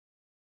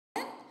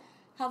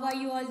How are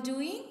you all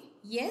doing?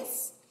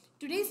 Yes,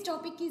 today's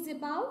topic is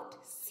about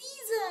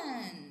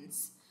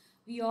seasons.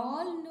 We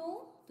all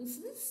know this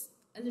is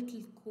a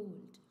little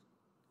cold.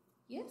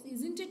 Yes,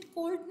 isn't it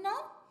cold now?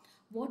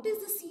 What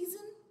is the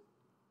season?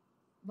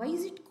 Why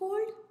is it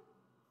cold?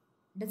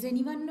 Does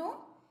anyone know?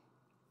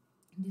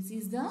 This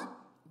is the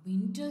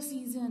winter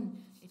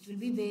season. It will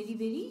be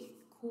very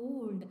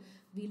cold.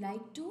 We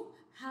like to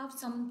have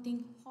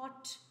something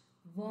hot,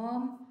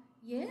 warm,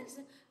 yes,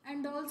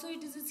 and also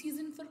it is a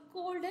season for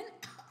cold and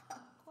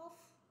cough.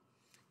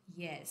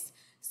 Yes.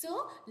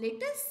 So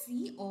let us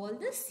see all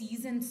the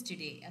seasons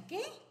today.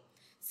 Okay.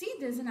 See,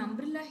 there's an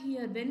umbrella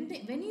here. When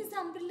is the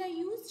umbrella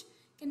used?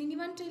 Can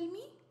anyone tell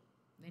me?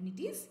 When it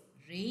is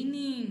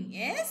raining.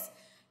 Yes.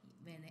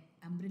 When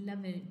umbrella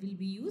will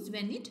be used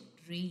when it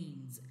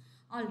rains.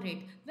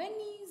 Alright. When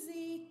is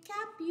a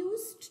cap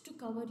used to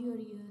cover your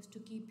ears to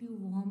keep you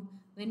warm?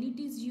 When it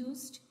is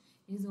used?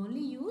 It is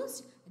only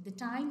used at the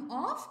time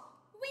of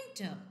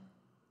winter.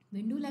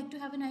 When do you like to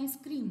have an ice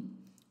cream?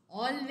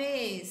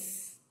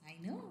 Always.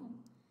 I know.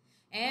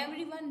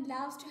 Everyone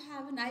loves to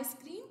have an ice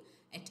cream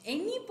at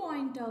any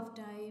point of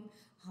time.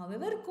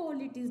 However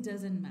cold it is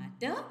doesn't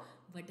matter.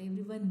 But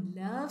everyone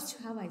loves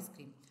to have ice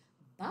cream.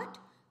 But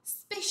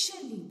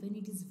especially when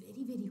it is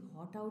very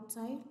hot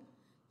outside.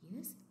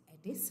 Yes,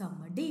 at a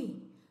summer day.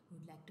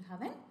 Would like to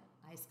have an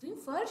ice cream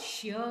for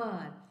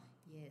sure.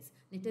 Yes,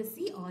 let us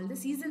see all the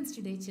seasons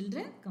today,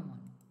 children. Come on.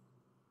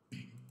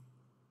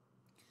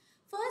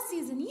 First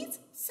season is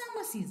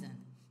summer season.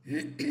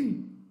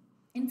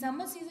 In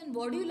summer season,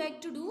 what do you like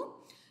to do?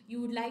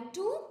 You would like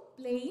to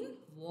play in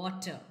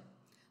water.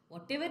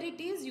 Whatever it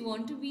is, you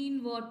want to be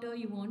in water,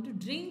 you want to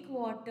drink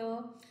water.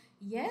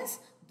 Yes,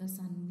 the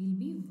sun will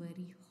be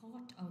very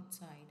hot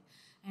outside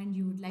and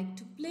you would like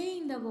to play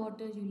in the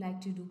water, you like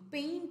to do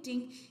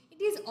painting.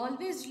 It is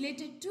always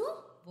related to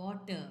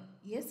water.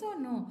 Yes or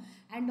no?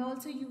 And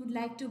also you would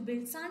like to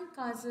build sand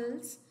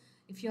castles.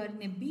 If you are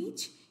in a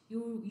beach,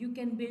 you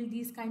can build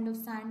these kind of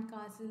sand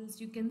castles.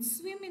 You can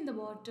swim in the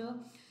water.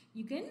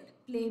 You can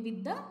play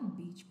with the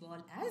beach ball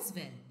as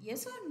well.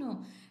 Yes or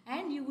no?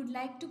 And you would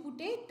like to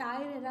put a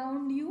tire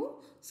around you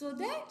so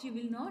that you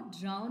will not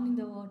drown in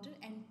the water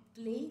and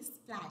play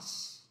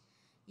splash.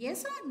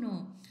 Yes or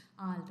no?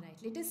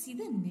 Alright, let us see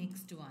the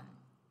next one.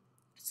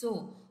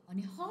 So, on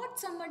a hot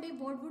summer day,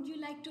 what would you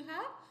like to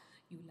have?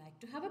 You like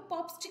to have a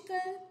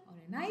popsicle or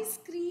an ice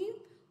cream,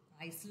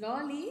 ice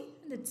lolly,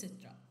 and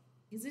etc.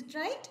 Is it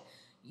right?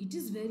 It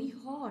is very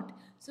hot.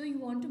 So, you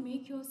want to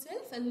make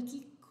yourself a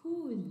little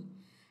cool.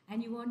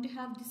 And you want to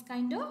have this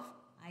kind of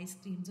ice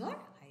creams or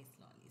ice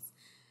lollies.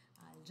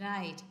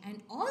 Alright.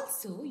 And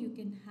also you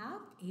can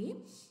have a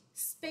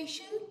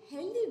special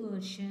healthy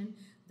version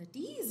that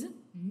is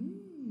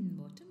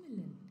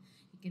watermelon.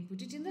 You can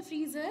put it in the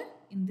freezer.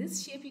 In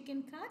this shape you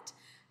can cut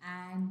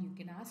and you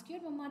can ask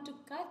your mama to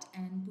cut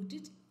and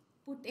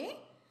put a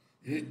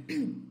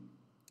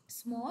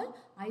small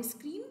ice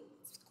cream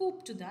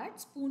scoop to that,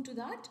 spoon to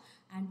that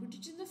and put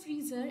it in the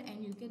freezer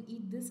and you can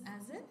eat this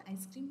as an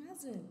ice cream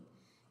as well.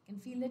 You can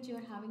feel that you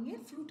are having a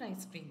fruit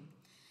ice cream.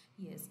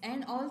 Yes,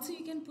 and also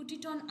you can put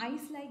it on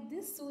ice like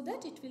this so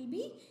that it will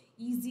be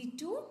easy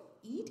to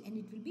eat and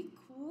it will be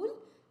cool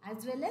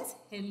as well as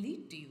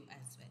healthy to you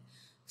as well.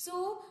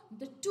 So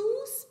the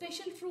two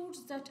special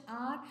fruits that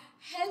are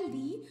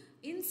healthy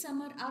in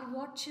summer are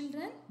what,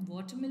 children?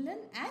 Watermelon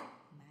and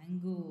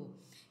mango.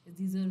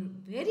 These are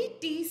very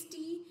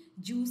tasty,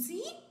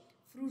 juicy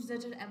fruits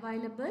that are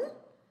available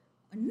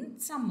in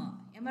summer.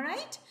 Am I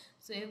right?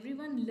 So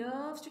everyone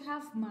loves to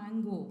have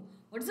mango.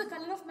 What is the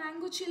color of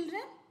mango,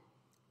 children?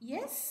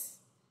 Yes,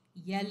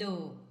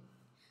 yellow.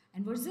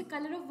 And what is the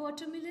color of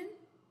watermelon?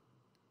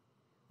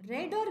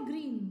 Red or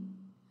green?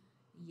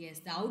 Yes,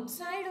 the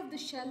outside of the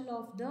shell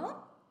of the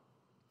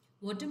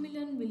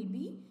watermelon will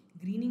be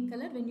green in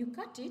color. When you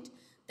cut it,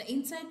 the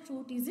inside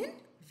fruit is in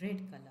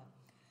red color.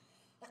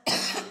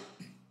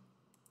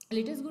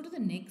 Let us go to the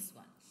next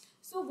one.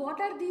 So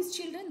what are these,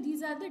 children?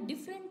 These are the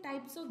different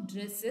types of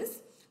dresses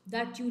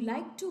that you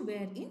like to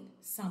wear in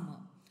summer.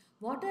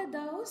 What are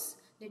those?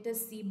 Let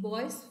us see.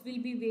 Boys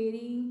will be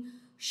wearing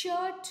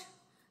shirt,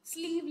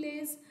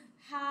 sleeveless,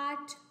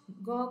 hat,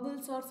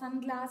 goggles or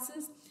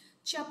sunglasses,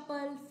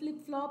 chappal,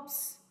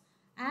 flip-flops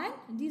and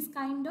this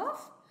kind of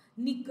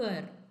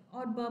knicker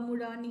or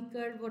Bermuda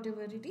knicker,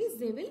 whatever it is,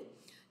 they will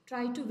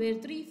try to wear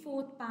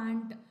 3/4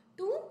 pant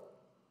to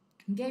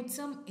get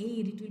some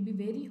air. It will be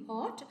very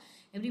hot.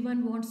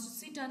 Everyone wants to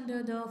sit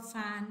under the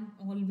fan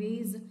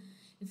always.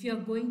 If you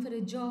are going for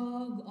a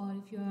jog or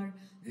if you are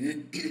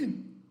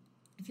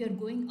if you are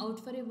going out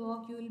for a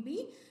walk, you will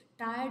be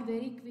tired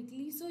very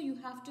quickly. So you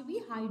have to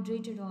be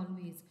hydrated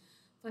always.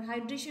 For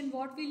hydration,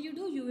 what will you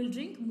do? You will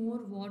drink more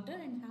water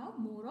and have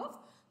more of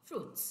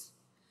fruits.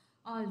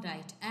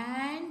 Alright,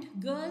 and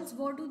girls,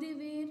 what do they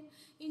wear?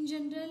 In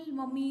general,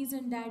 mummies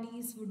and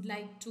daddies would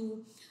like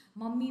to,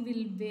 mummy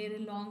will wear a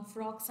long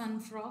frock, sun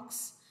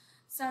frocks,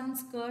 sun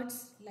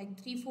skirts like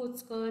 3/4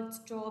 skirts,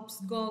 tops,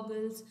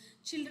 goggles.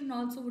 Children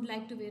also would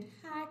like to wear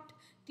hat,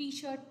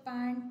 t-shirt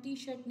pant,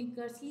 t-shirt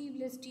knickers,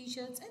 sleeveless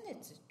t-shirts and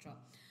etc.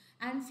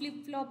 And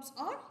flip-flops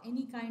or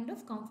any kind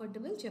of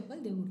comfortable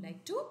chappal they would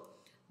like to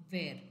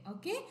wear.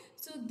 Okay,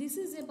 so this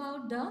is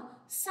about the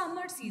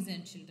summer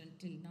season, children.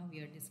 Till now we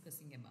are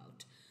discussing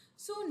about.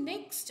 So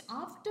next,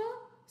 after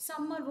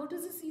summer, what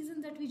is the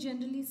season that we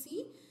generally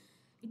see?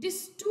 It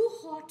is too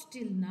hot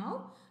till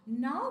now.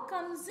 Now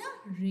comes the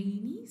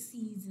rainy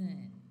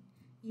season.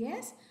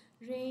 Yes,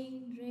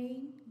 rain,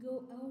 rain,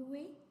 go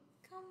away,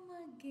 come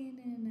again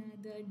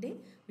another day.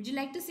 Would you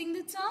like to sing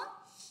that song?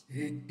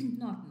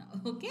 Not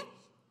now, okay?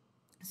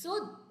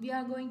 So we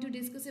are going to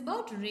discuss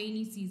about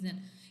rainy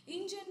season.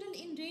 In general,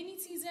 in rainy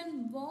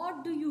season,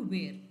 what do you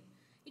wear?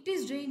 It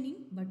is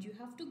raining, but you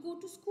have to go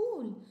to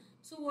school.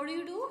 So what do?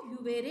 You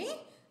wear a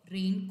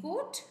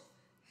raincoat,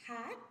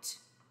 hat,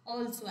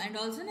 also an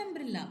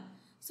umbrella,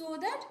 so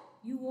that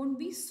you won't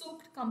be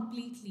soaked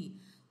completely.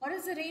 Or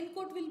else the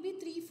raincoat will be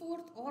 3/4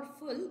 or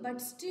full,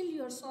 but still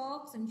your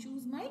socks and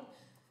shoes might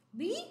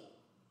be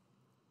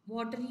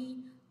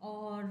watery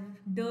or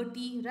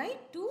dirty,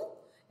 right? To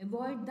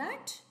avoid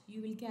that,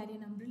 you will carry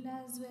an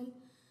umbrella as well.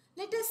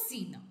 Let us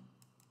see now.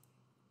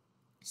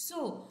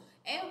 So,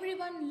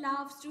 everyone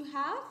loves to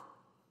have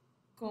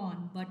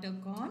corn, butter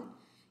corn.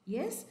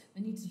 Yes,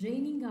 when it's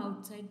raining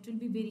outside, it will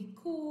be very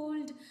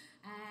cold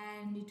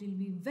and it will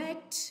be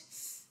wet.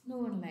 No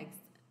one likes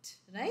that,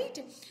 right?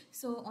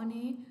 So, on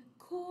a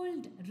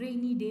cold,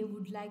 rainy day,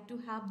 would like to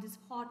have this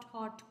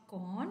hot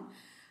corn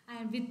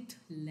and with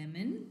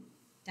lemon,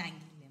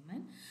 tangy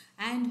lemon,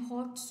 and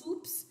hot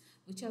soups,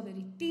 which are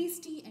very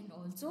tasty and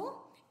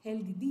also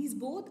healthy. These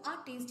both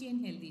are tasty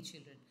and healthy,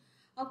 children.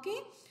 Okay,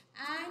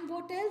 and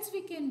what else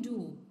we can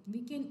do?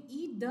 We can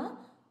eat the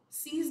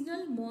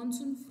seasonal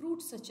monsoon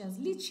fruits such as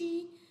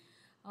lychee,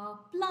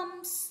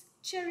 plums,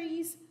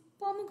 cherries,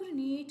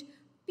 pomegranate,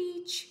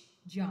 peach,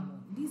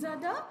 jamun. These are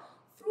the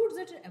fruits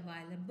that are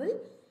available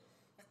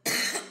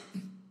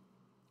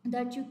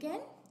that you can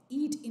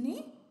eat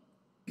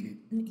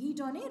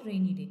eat on a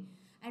rainy day.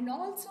 And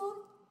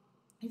also,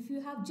 if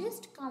you have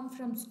just come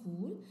from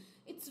school,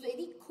 it's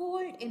very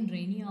cold and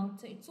rainy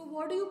outside. So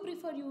what do you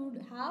prefer?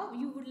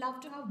 You would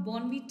love to have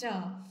Bonvita,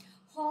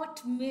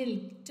 hot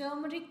milk,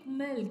 turmeric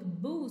milk,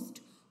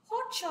 Boost,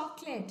 hot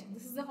chocolate.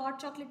 This is the hot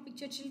chocolate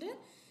picture, children.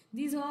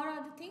 These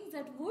are the things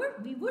that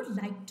we would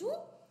like to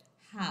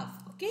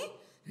have. Okay.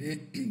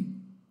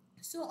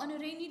 So on a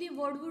rainy day,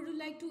 what would you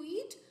like to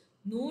eat?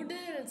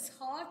 Noodles,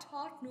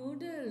 hot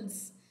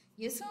noodles.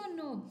 Yes or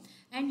no?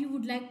 And you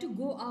would like to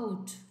go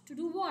out to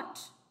do what?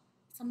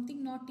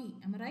 Something naughty.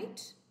 Am I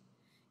right?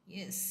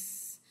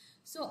 Yes.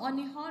 So on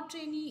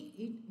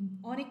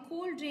on a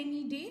cold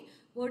rainy day,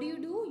 what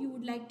do? You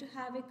would like to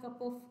have a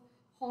cup of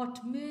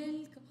hot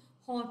milk,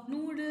 hot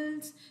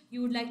noodles.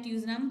 You would like to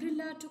use an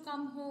umbrella to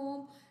come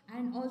home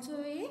and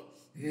also a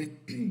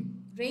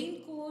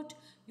raincoat.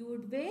 You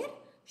would wear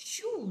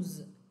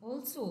shoes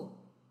also,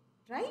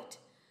 right?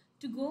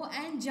 To go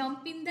and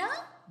jump in the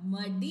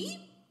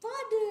muddy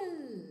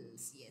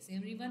puddles. Yes,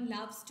 everyone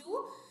loves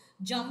to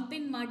jump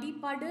in muddy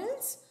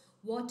puddles,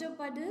 water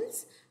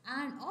puddles,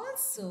 and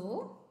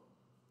also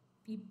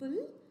people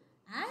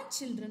and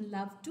children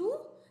love to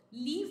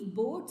leave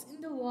boats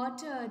in the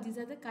water. These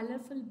are the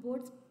colorful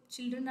boats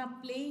children are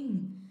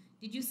playing.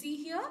 Did you see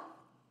here?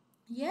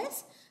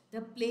 Yes,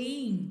 they're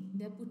playing.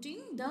 They're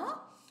putting the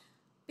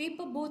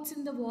paper boats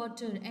in the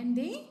water and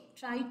they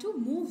try to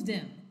move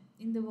them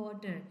in the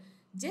water.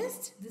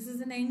 Just this is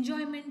an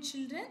enjoyment,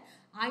 children.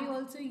 I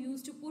also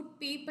used to put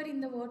paper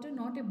in the water,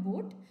 not a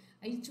boat.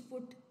 I used to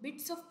put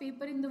bits of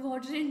paper in the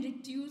water and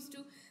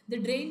the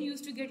drain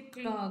used to get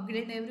clogged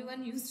and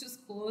everyone used to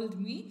scold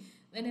me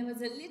when I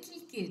was a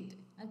little kid.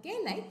 Okay,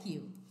 like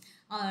you.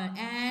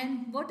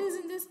 And what is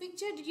in this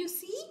picture? Did you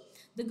see?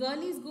 The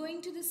girl is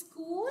going to the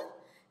school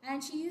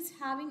and she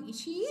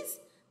is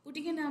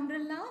putting an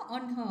umbrella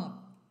on her.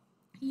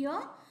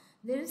 Here,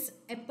 there is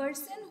a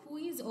person who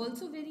is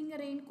also wearing a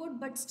raincoat,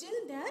 but still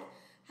they are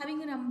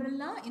having an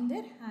umbrella in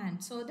their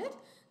hand so that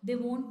they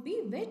won't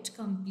be wet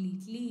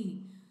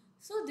completely.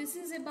 So this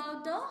is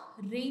about the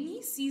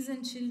rainy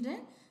season,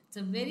 children. It's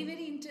a very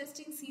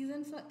interesting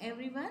season for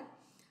everyone.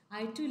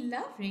 I too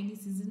love rainy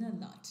season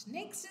a lot.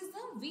 Next is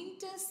the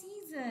winter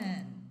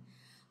season.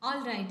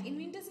 Alright, in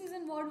winter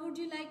season, what would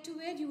you like to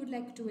wear? You would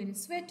like to wear a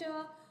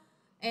sweater,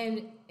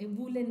 a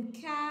woolen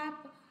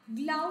cap,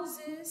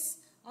 blouses,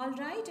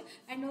 alright,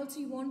 and also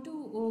you want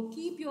to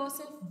keep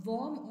yourself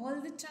warm all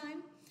the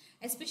time.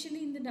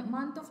 Especially in the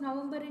month of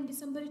November and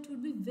December, it will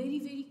be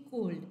very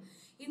cold.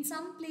 In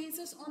some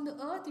places on the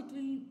earth,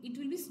 it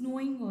will be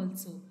snowing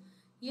also.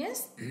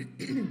 Yes,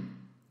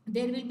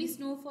 there will be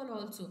snowfall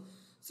also.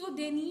 So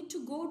they need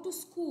to go to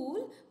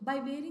school by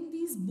wearing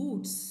these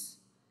boots.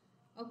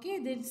 Okay,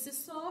 there is a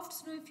soft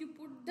snow. If you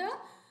put the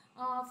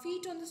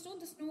feet on the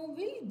snow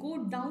will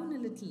go down a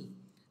little.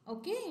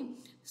 Okay,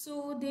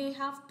 so they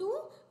have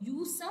to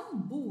use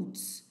some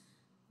boots.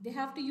 They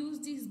have to use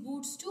these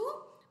boots to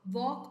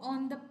walk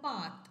on the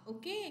path.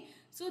 Okay,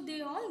 so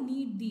they all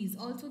need these.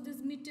 Also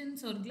these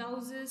mittens or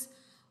blouses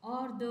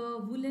or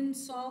the woolen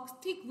socks,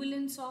 thick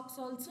woolen socks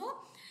also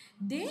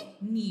they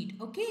need.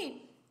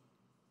 Okay.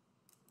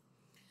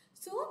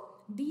 So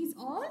these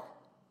all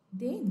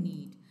they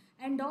need.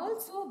 And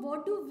also,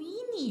 what do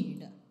we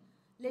need?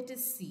 Let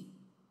us see.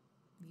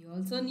 We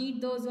also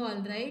need those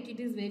all, right? It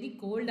is very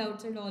cold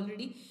outside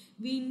already.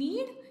 We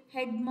need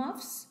head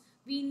muffs.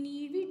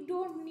 We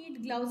don't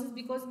need glasses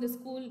because in the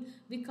school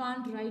we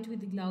can't write with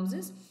the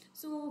glasses.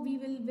 So we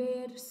will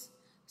wear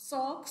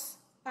socks,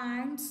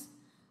 pants,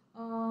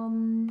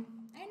 and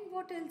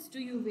what else do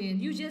you wear?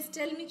 You just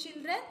tell me,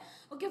 children.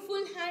 Okay,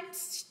 full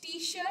hands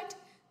t-shirt,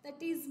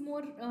 that is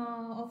more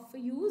of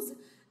use.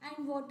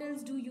 And what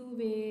else do you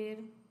wear?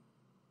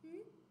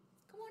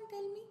 Come on,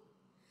 tell me.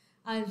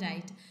 All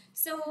right.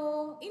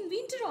 So in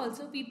winter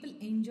also people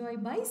enjoy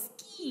by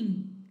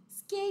skiing,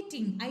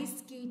 skating, ice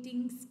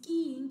skating,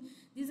 skiing.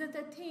 These are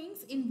the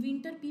things in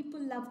winter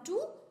people love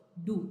to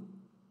do.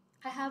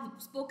 I have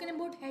spoken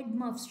about head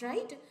muffs,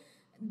 right?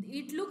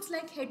 It looks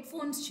like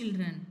headphones,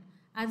 children,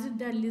 as if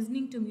they are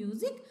listening to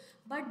music.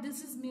 But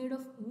this is made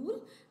of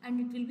wool and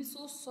it will be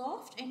so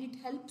soft and it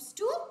helps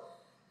to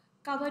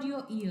cover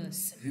your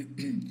ears.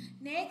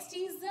 Next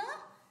is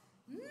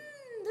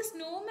the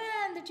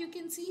snowman that you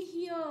can see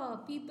here.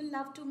 People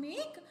love to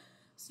make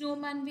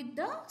snowman with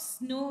the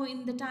snow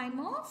in the time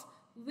of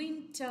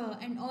winter,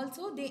 and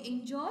also they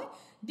enjoy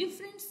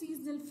different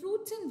seasonal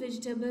fruits and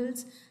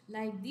vegetables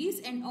like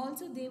these, and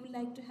also they would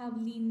like to have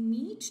lean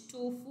meat,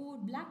 tofu,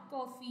 black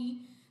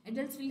coffee.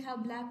 Adults will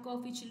have black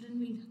coffee, children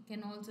will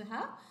can also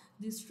have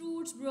these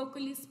fruits,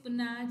 broccoli,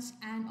 spinach,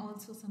 and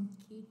also some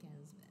cake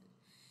as well.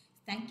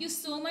 Thank you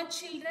so much,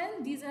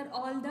 children. These are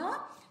all the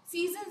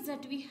seasons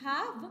that we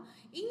have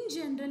in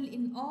general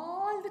in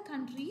all the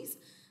countries.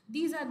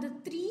 These are the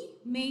 3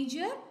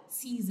 major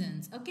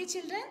seasons. Okay,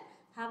 children?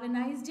 Have a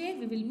nice day.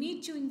 We will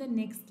meet you in the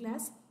next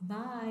class.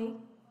 Bye.